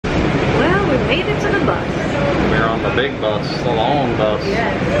the big bus, the long bus.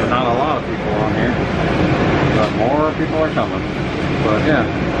 Yes. There's not a lot of people on here, but more people are coming. But yeah.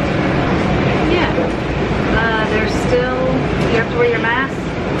 Yeah. There's still, you have to wear your mask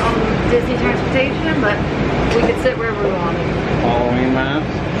on Disney transportation, but we could sit wherever we want. Halloween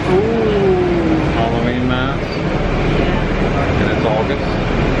mask. Ooh. Halloween mask. Yeah. And it's August.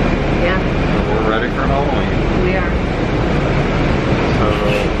 Yeah. So we're ready for Halloween. We are. So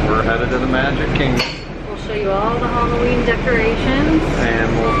we're headed to the Magic Kingdom. We'll show you all the Halloween decorations. And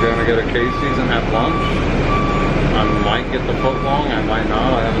we're gonna go to Casey's and have lunch. I might get the footlong, I might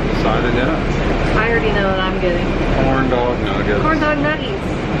not, I haven't decided yet. I already know what I'm getting. Corn dog nuggets. Corn dog nuggies.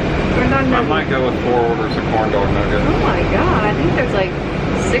 Corn dog I nuggies. might go with 4 orders of corn dog nuggets. Oh my god, I think there's like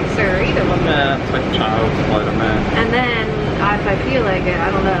 6 or 8 of them. Yeah, it's like child's play to me. And then, if I feel like it, I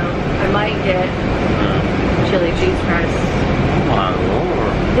don't know, I might get chili cheese fries. My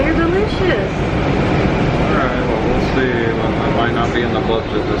lord. They're delicious. Alright, well we'll see. I might not be in the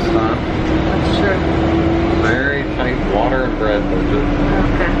budget this time. That's true. Very tight water and bread budget.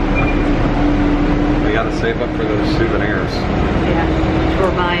 Okay. We gotta save up for those souvenirs. Yeah,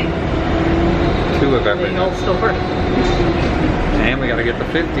 we're buying 2 of the everything. old store. And we gotta get the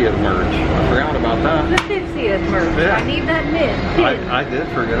 50th merch. I forgot about that. The 50th merch. Yeah. I need that pin. I did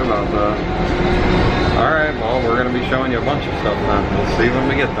forget about that. Alright, well we're gonna be showing you a bunch of stuff then. We'll see when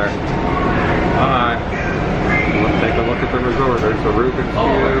we get there. Alright. Let's take a look at the resort. There's the Rubik's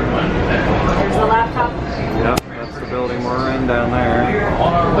Cube. There's the laptop. Yep, that's the building we're in down there. The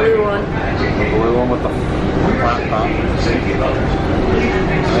blue one. The blue one with the laptop.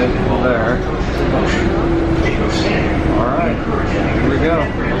 Right there. Alright, here we go.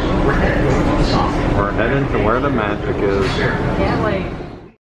 We're heading to where the magic is. Can't wait.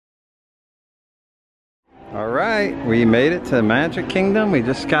 Alright, we made it to Magic Kingdom. We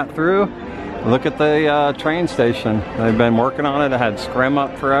just got through. Look at the train station. They've been working on it. It had scrim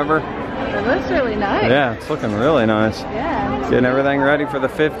up forever. It looks really nice. Yeah, it's looking really nice. Yeah. Getting everything ready for the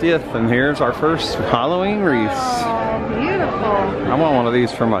 50th, and here's our first Halloween wreaths. Oh, beautiful. I want one of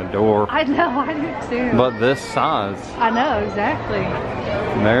these for my door. I know, I do too. But this size. I know, exactly.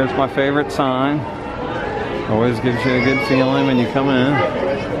 And there's my favorite sign. Always gives you a good feeling when you come in.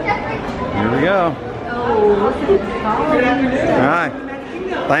 Here we go. Oh, look at this car. Alright.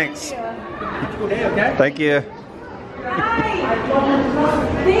 Thanks. Thank you. Thank you.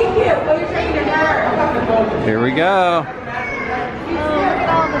 Here we go. Oh, look at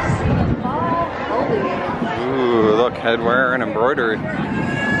all this ball. Holy. Ooh, look, headwear and embroidery.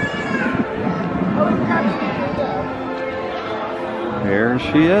 Here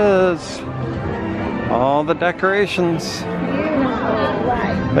she is. All the decorations.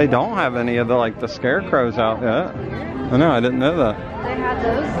 Beautiful. They don't have any of the scarecrows out yet. I know, I didn't know that. They had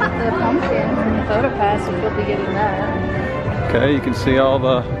those, the pumpkins and the photo pass, so we'll be getting that. Okay, you can see all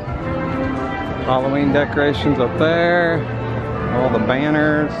the Halloween decorations up there. All the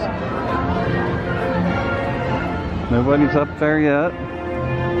banners. Nobody's up there yet.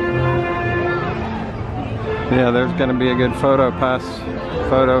 Yeah, there's gonna be a good photo pass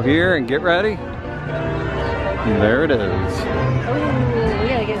photo here, and get ready. And there it is. Oh, we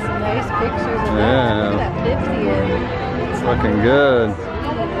gotta get some nice pictures of Yeah. that. Look at that 50th. It's looking good.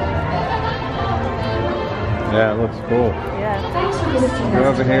 Yeah, it looks cool. Yeah. Go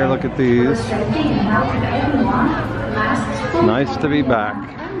over here, look at these. Nice to be back.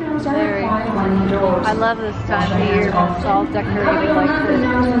 Very. I love this time of year. It's all decorated like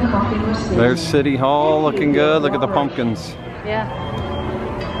this. There's City Hall looking good. Look at the pumpkins. Yeah.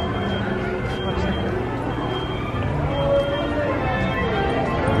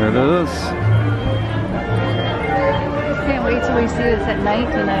 There it is. Just can't wait till we see this at night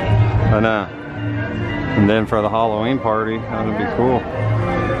tonight. I know. And then for the Halloween party, that would be cool.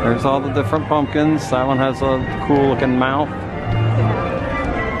 There's all the different pumpkins. That one has a cool looking mouth.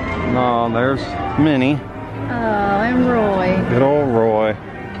 Oh, there's Minnie. Oh, and Roy. Good old Roy.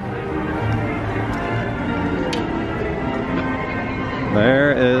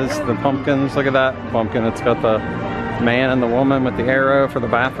 There is the pumpkins. Look at that pumpkin. It's got the man and the woman with the arrow for the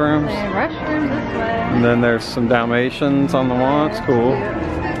bathrooms. And restrooms this way. And then there's some Dalmatians on the wall. It's cool.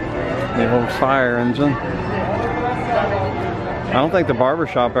 The old fire engine. I don't think the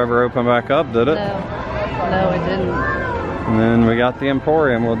barbershop ever opened back up, did it? No. No, it didn't. And then we got the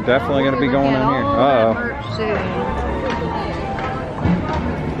Emporium. We're definitely going to be going in here. Uh-oh.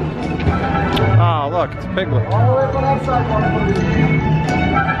 Oh, look, it's a piglet.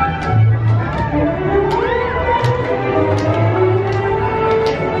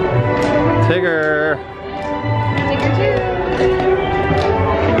 Tigger. Tigger too.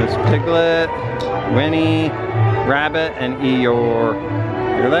 There's Piglet, Winnie, Rabbit, and Eeyore.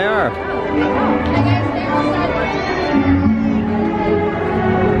 Here they are.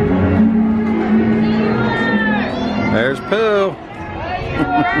 There's Pooh.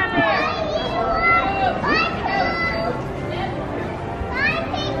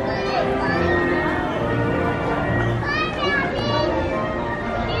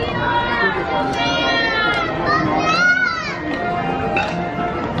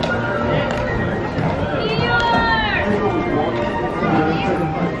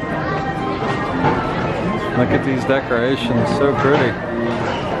 Look at these decorations, so pretty.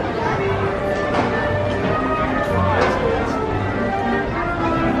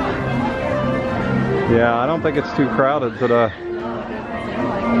 Yeah, I don't think it's too crowded today.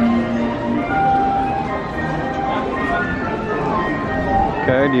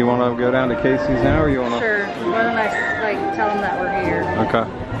 Okay, do you want to go down to Casey's now, or you want to? Sure. Why don't I tell them that we're here? Okay.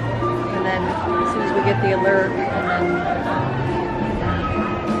 And then as soon as we get the alert, and then.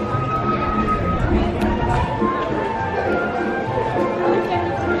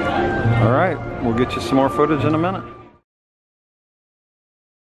 All right, we'll get you some more footage in a minute.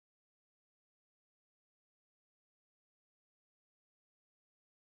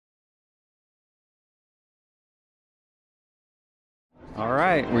 All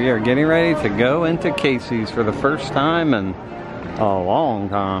right, we are getting ready to go into Casey's for the first time in a long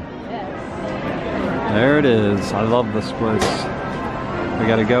time. Yes. There it is. I love this place. We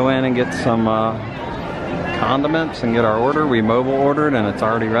got to go in and get some condiments and get our order. We mobile ordered and it's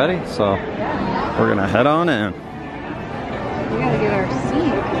already ready, so we're gonna head on in. We gotta get our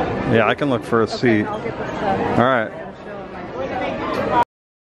seat. Yeah, I can look for a seat. I'll get the stuff. All right.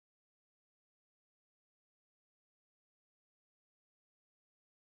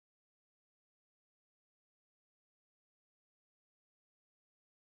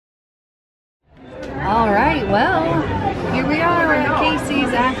 All right, well, here we are at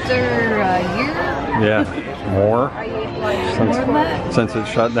Casey's after a year. Yeah, more. More than that? Since it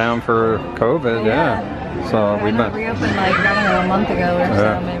shut down for COVID, yeah. So we've been reopened like, I don't know, a month ago or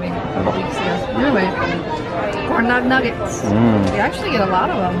so, maybe. A couple weeks ago. Anyway, corn dog nuggets. We actually get a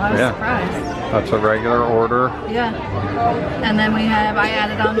lot of them. I was surprised. That's a regular order. Yeah. And then I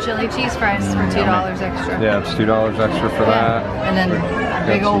added on chili cheese fries for $2 extra. Yeah, it's $2 extra for that. And then a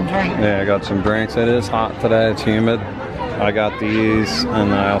big old drink. Yeah, I got some drinks. It is hot today. It's humid. I got these,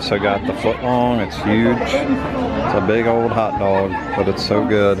 and I also got the foot long. It's huge. It's a big old hot dog, but it's so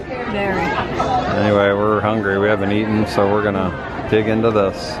good. Very. Anyway, we're hungry. We haven't eaten, so we're gonna dig into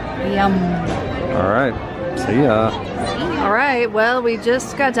this. Yum. All right. See ya. All right. Well, we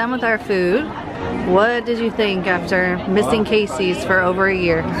just got done with our food. What did you think after missing Casey's for over a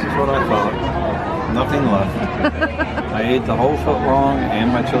year? This is what I thought. Nothing left. I ate the whole foot long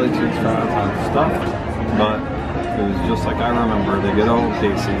and my chili cheese fries. I'm stuffed, but it was just like I remember the good old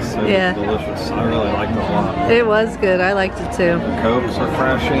Casey's. It was delicious. I really liked it a lot. It was good. I liked it too. The Cokes are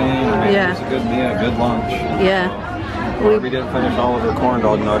refreshing. I mean, it was a good lunch. Yeah. We didn't finish all of our corn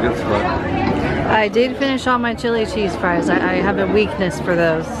dog nuggets, but I did finish all my chili cheese fries. I have a weakness for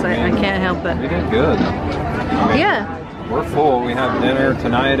those. I can't help it. We did good. I mean, we're full. We have dinner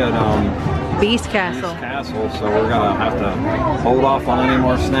tonight at Beast Castle. So we're gonna have to hold off on any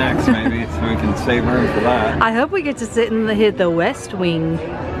more snacks, maybe, so we can save room for that. I hope we get to sit in the West Wing.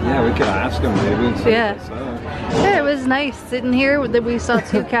 Yeah, we could ask them maybe. And see yeah, it was nice sitting here. We saw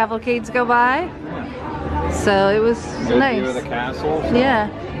 2 cavalcades go by, so it was good nice. View of the castle. So. Yeah.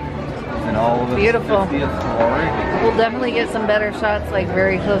 And all of its beautiful. 50th glory. We'll definitely get some better shots, like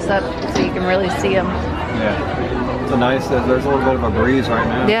very close up, so you can really see them. Yeah. It's a nice, there's a little bit of a breeze right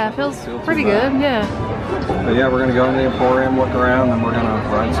now. Yeah, it feels pretty good, yeah. But yeah, we're going to go in the Emporium, look around, and we're going to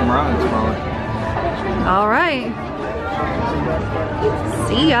ride some rides probably. All right.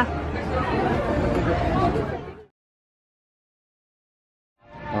 See ya.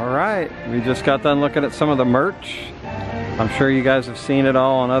 All right, we just got done looking at some of the merch. I'm sure you guys have seen it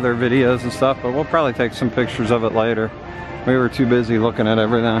all on other videos and stuff, but we'll probably take some pictures of it later. We were too busy looking at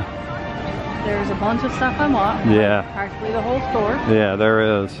everything. There's a bunch of stuff I want. Yeah. Practically the whole store. Yeah,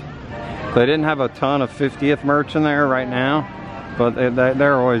 there is. They didn't have a ton of 50th merch in there right now, but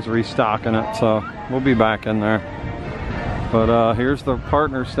they're always restocking it, so we'll be back in there. But here's the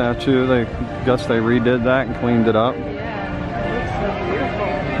partner statue. I guess they redid that and cleaned it up. Yeah, it looks so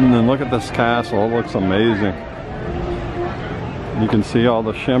beautiful. And then look at this castle. It looks amazing. You can see all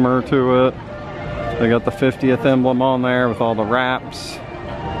the shimmer to it. They got the 50th emblem on there with all the wraps.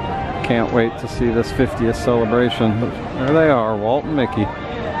 Can't wait to see this 50th celebration. There they are, Walt and Mickey.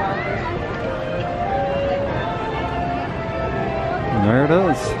 There it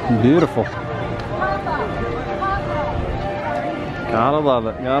is. Beautiful. Gotta love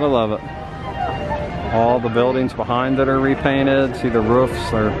it. Gotta love it. All the buildings behind it are repainted. See the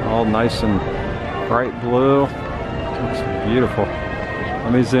roofs are all nice and bright blue. Looks beautiful.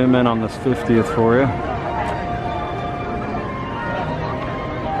 Let me zoom in on this 50th for you.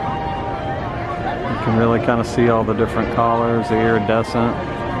 You can really kind of see all the different colors, the iridescent.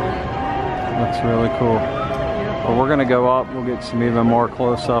 Looks really cool. But we're gonna go up. We'll get some even more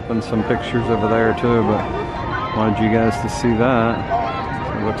close up and some pictures over there too. But wanted you guys to see that.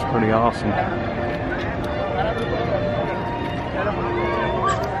 It looks pretty awesome.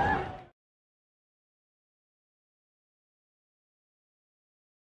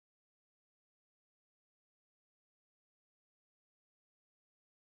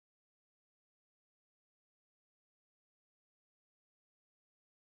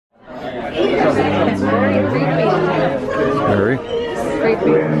 Very creepy.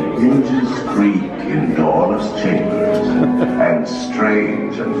 When images creak in doorless chambers and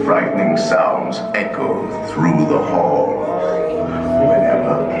strange and frightening sounds echo through the halls.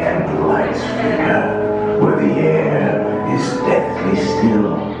 Whenever candlelights flicker, where the air is deathly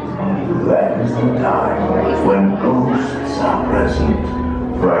still, that is the time when ghosts are present,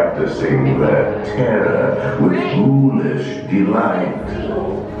 practicing their terror with ghoulish delight.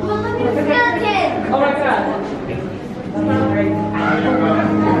 Oh my god.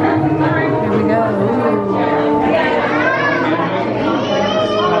 Here we go.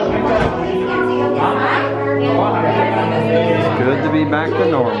 It's good to be back to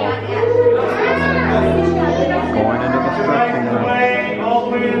normal. Going into the stretching room. All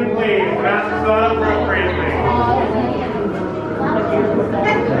the way in, please. Masks on appropriately.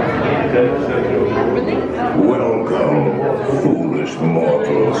 Welcome, foolish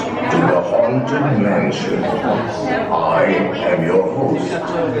mortals, to the Haunted Mansion. I am your host,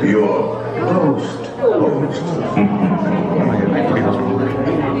 your ghost host.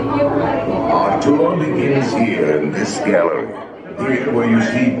 Our tour begins here in this gallery. Here where you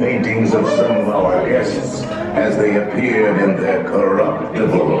see paintings of some of our guests as they appeared in their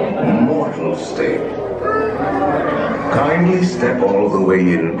corruptible, mortal state. Kindly step all the way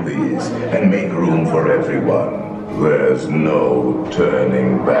in, please, and make room for everyone. There's no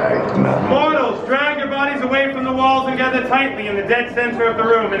turning back now. Mortals, drag your bodies away from the walls and gather tightly in the dead center of the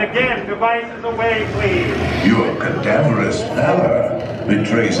room. And again, devices away, please. Your cadaverous pallor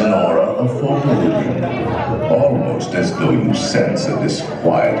betrays an aura of foreboding, almost as though you sense a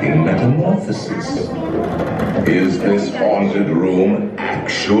disquieting metamorphosis. Is this haunted room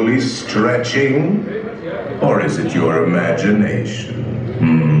actually stretching? Or is it your imagination?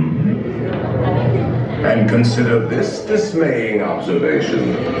 And consider this dismaying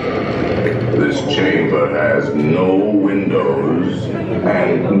observation. This chamber has no windows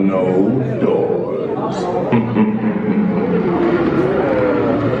and no doors.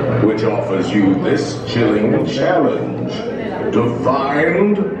 Which offers you this chilling challenge to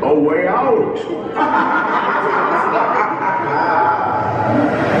find a way out.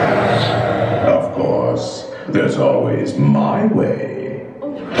 Of course, there's always my way.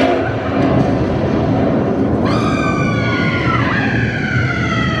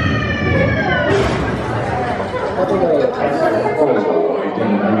 Oh, I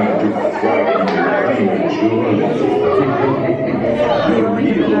didn't mean to frighten you prematurely. The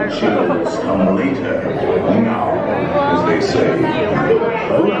real chills come later. Now, as they say,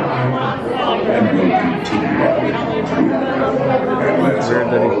 and we'll continue on with the truth. And let's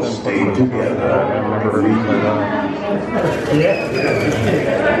all stay together.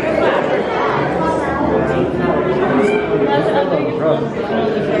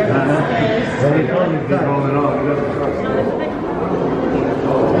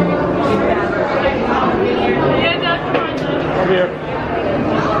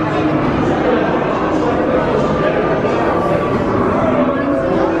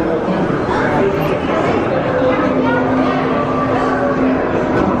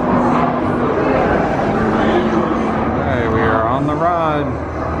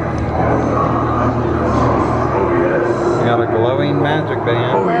 Magic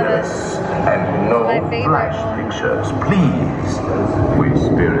band. Oh yes, and no flash pictures, please. We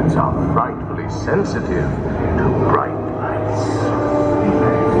spirits are frightfully sensitive to bright lights.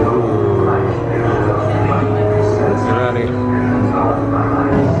 Get ready.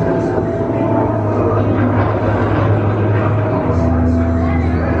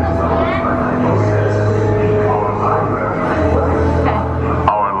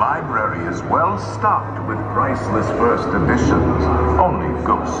 Our library is well stocked with priceless first editions. Only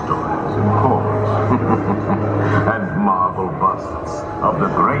ghost stories, of course. And marble busts.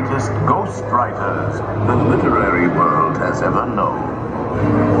 greatest ghostwriters the literary world has ever known.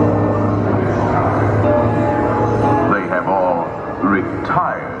 They have all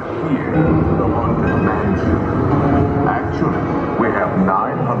retired here to the haunted mansion. Actually, we have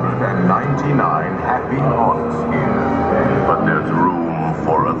 999 happy haunts here, but there's room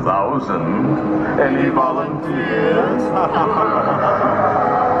for 1,000. Any volunteers?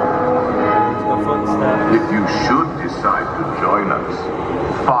 If you should decide to join us,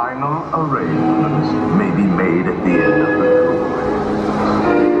 final arrangements may be made at the end of the tour.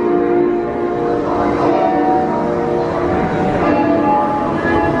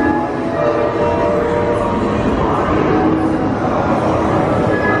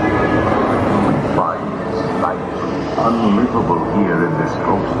 We find life unlivable here in this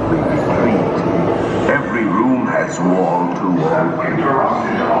ghostly retreat. Every room has wall-to-wall windows,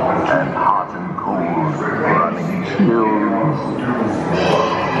 and hot and cold running chills.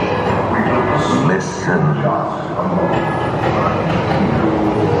 Listen.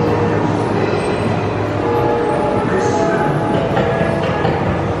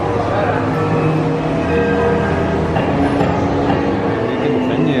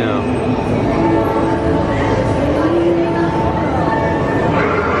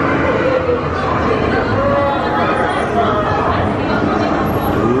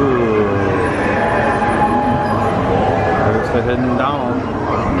 Heading down.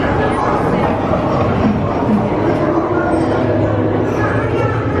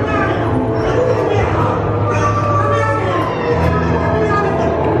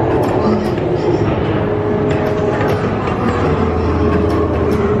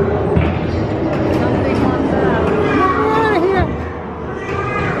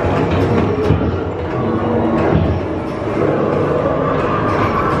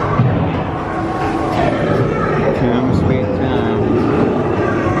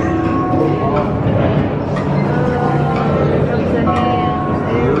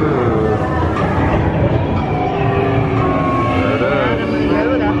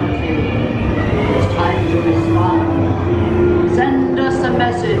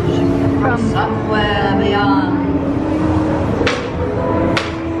 Somewhere beyond.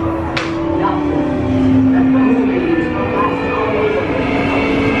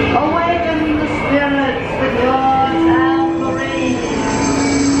 Awaken the spirits with your tambourine.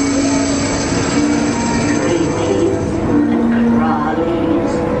 Creepies and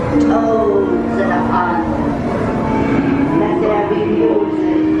crawlies, toads and a pond. Let there be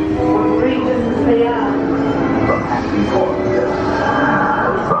music from regions beyond.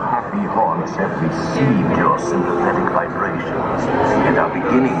 The happy haunts have received your sympathetic vibrations and are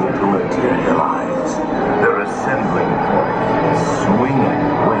beginning to materialize. They're assembling points, swinging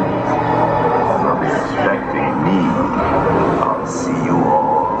wings, and they'll be expecting me. I'll see you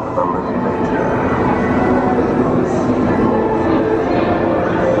all a little later.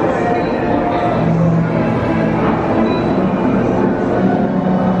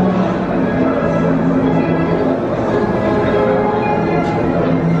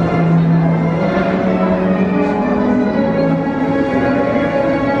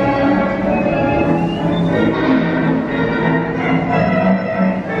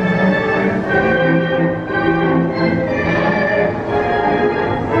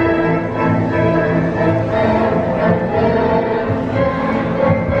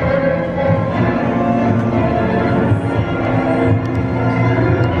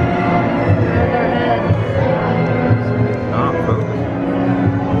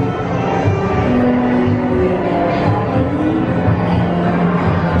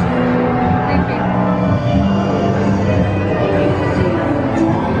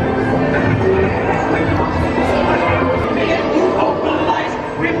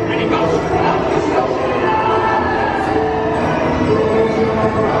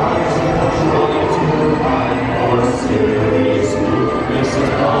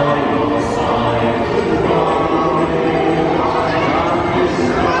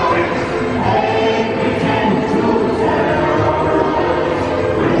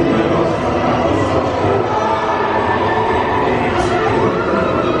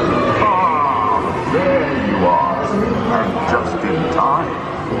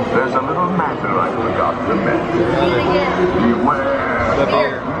 There's a little matter I forgot to mention. Beware of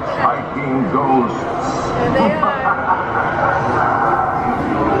hiking ghosts. They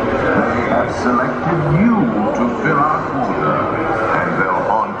have selected you to fill our quota, and they'll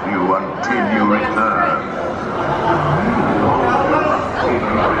haunt you until you return.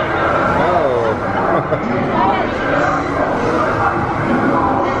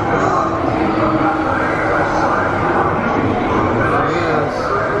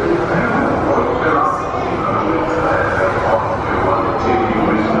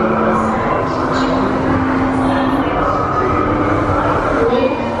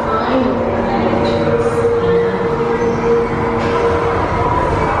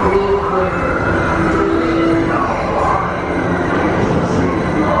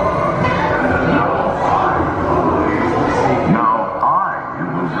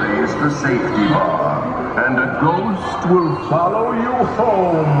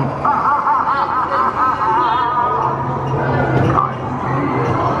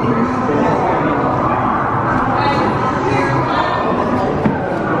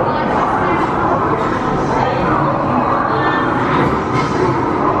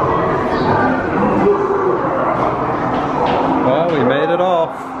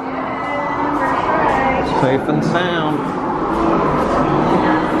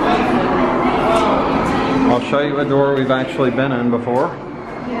 show you a door we've actually been in before.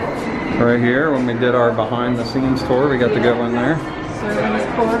 Right here, when we did our behind the scenes tour, we got to go in there. Servants'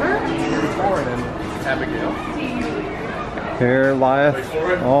 quarter. Abigail. Here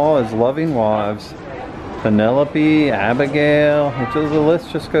lieth all his loving wives. Penelope, Abigail, which is the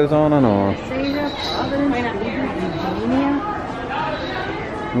list just goes on and on.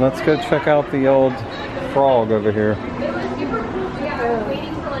 Let's go check out the old frog over here.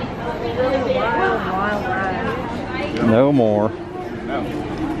 No more.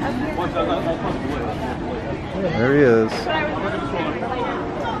 There he is.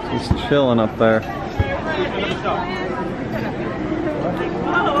 He's chilling up there.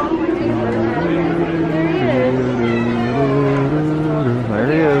 There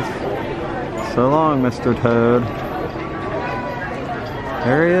he is. So long, Mr. Toad.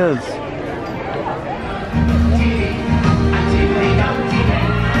 There he is.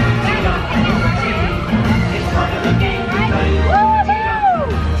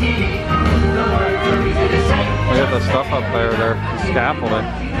 Look at the stuff up there, the scaffolding.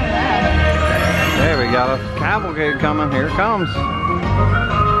 Hey, we got a cavalcade coming. Here it comes.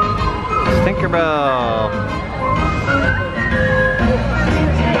 Tinkerbell.